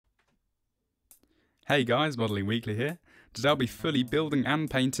Hey guys, Modelling Weekly here. Today I'll be fully building and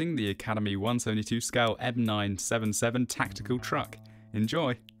painting the Academy 172 scale M977 Tactical truck.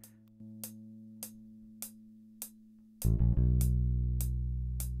 Enjoy!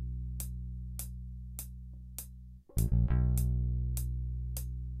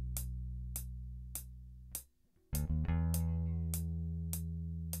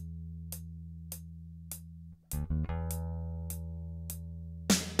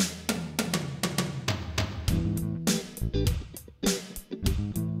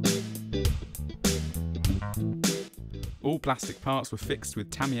 All plastic parts were fixed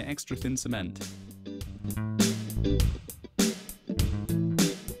with Tamiya extra thin cement.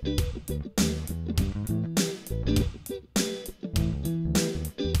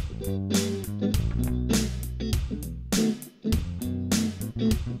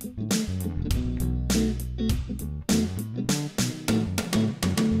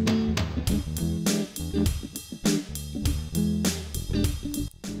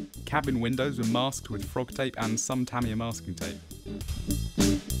 Cabin windows were masked with frog tape and some Tamiya masking tape.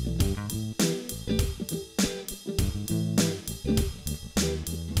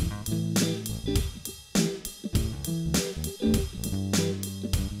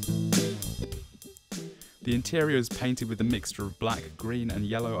 The interior is painted with a mixture of black, green and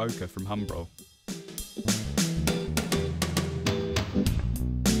yellow ochre from Humbrol.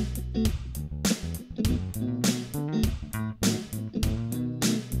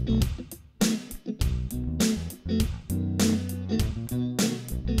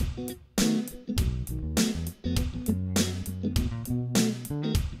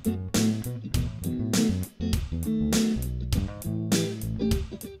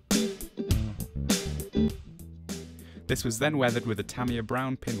 This was then weathered with a Tamiya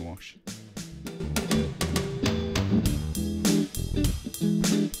brown pin wash.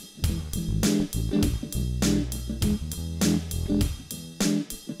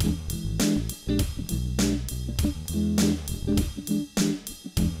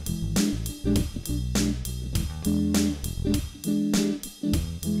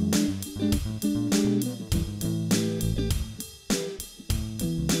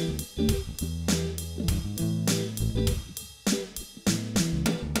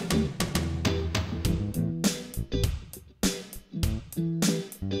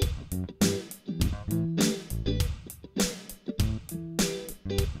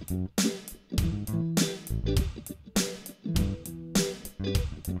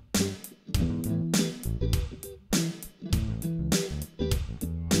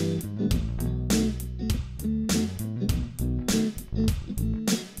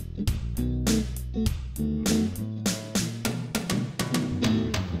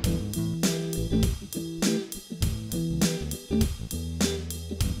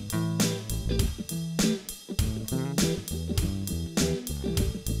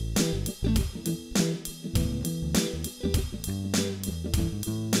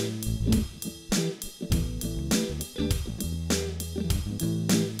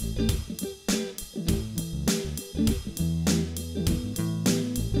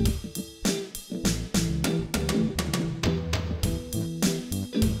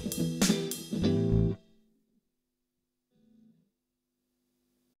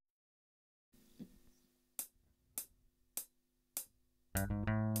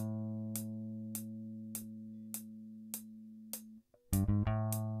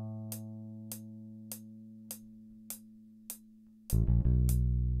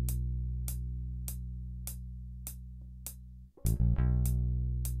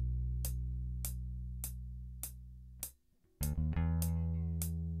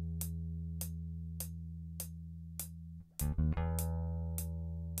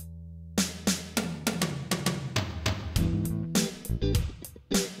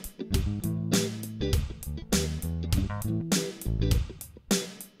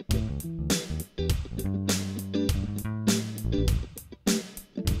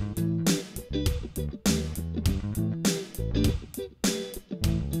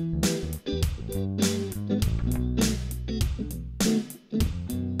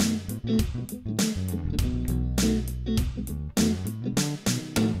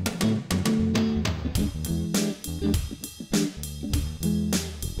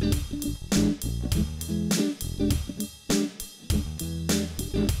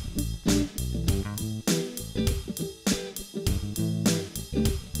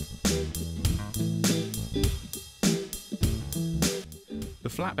 The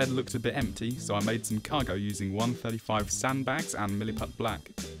flatbed looked a bit empty, so I made some cargo using 135 sandbags and milliput black.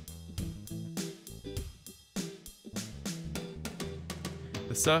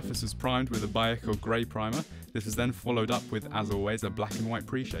 The surface was primed with a Bioco grey primer. This was then followed up with, as always, a black and white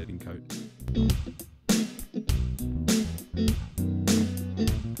pre-shading coat.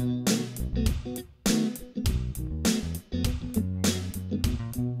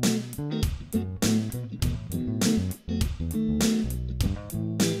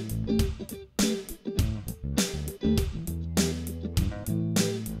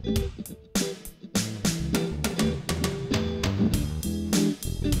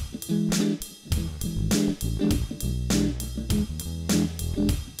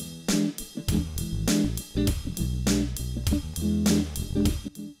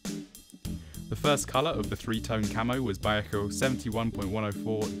 The first colour of the three-tone camo was Bioco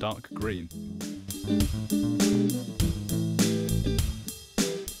 71.104 dark green.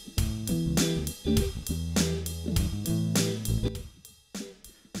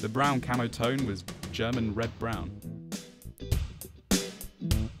 The brown camo tone was German red-brown.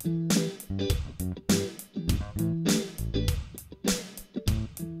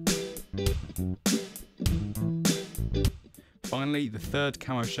 Finally, the third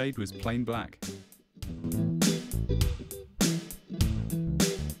camo shade was plain black.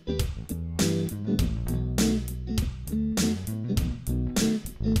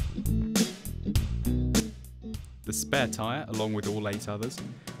 The spare tyre, along with all 8 others,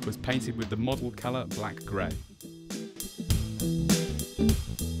 was painted with the model colour black-grey.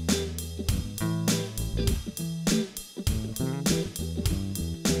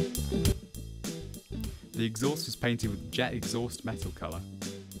 The exhaust was painted with jet exhaust metal colour.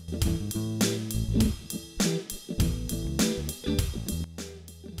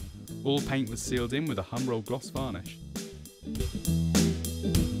 All paint was sealed in with a Humroll gloss varnish.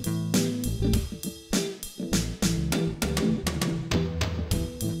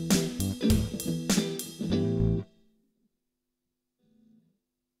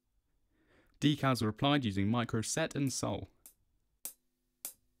 Decals were applied using micro set and sole.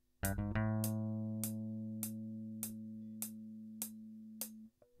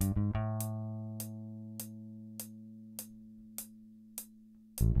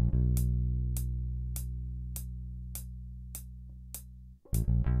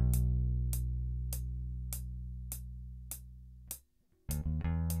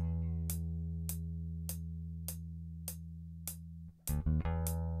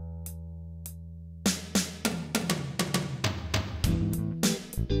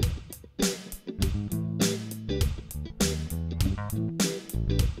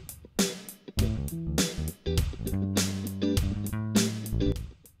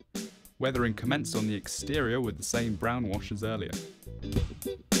 Weathering commenced on the exterior with the same brown wash as earlier.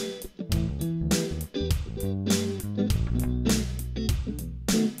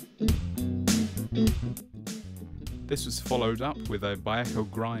 This was followed up with a Bioco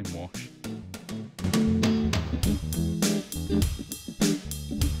grime wash.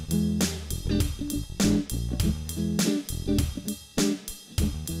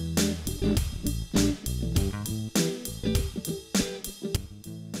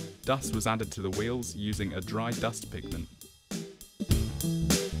 Dust was added to the wheels using a dry dust pigment.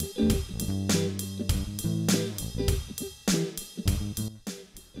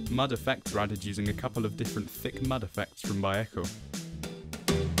 Mud effects were added using a couple of different thick mud effects from Bioco.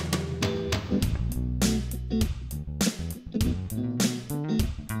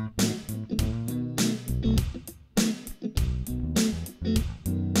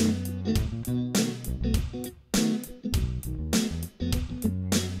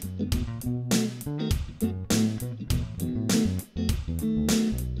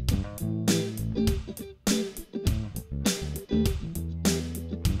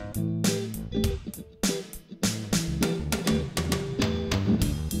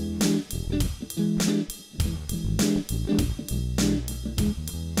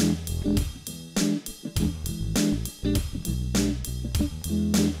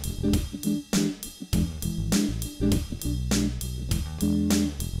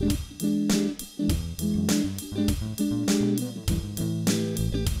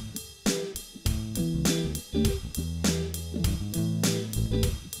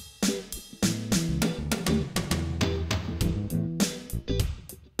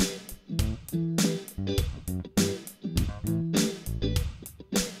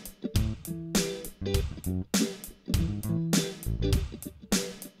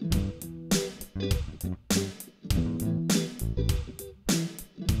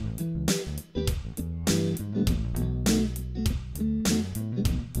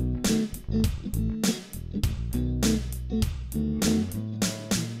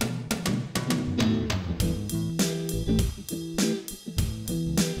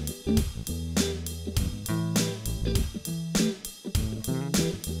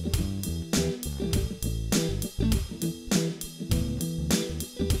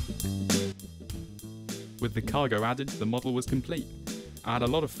 with the cargo added, the model was complete. I had a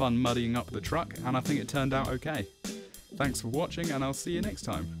lot of fun muddying up the truck, and I think it turned out okay. Thanks for watching, and I'll see you next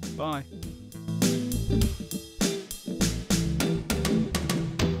time. Bye.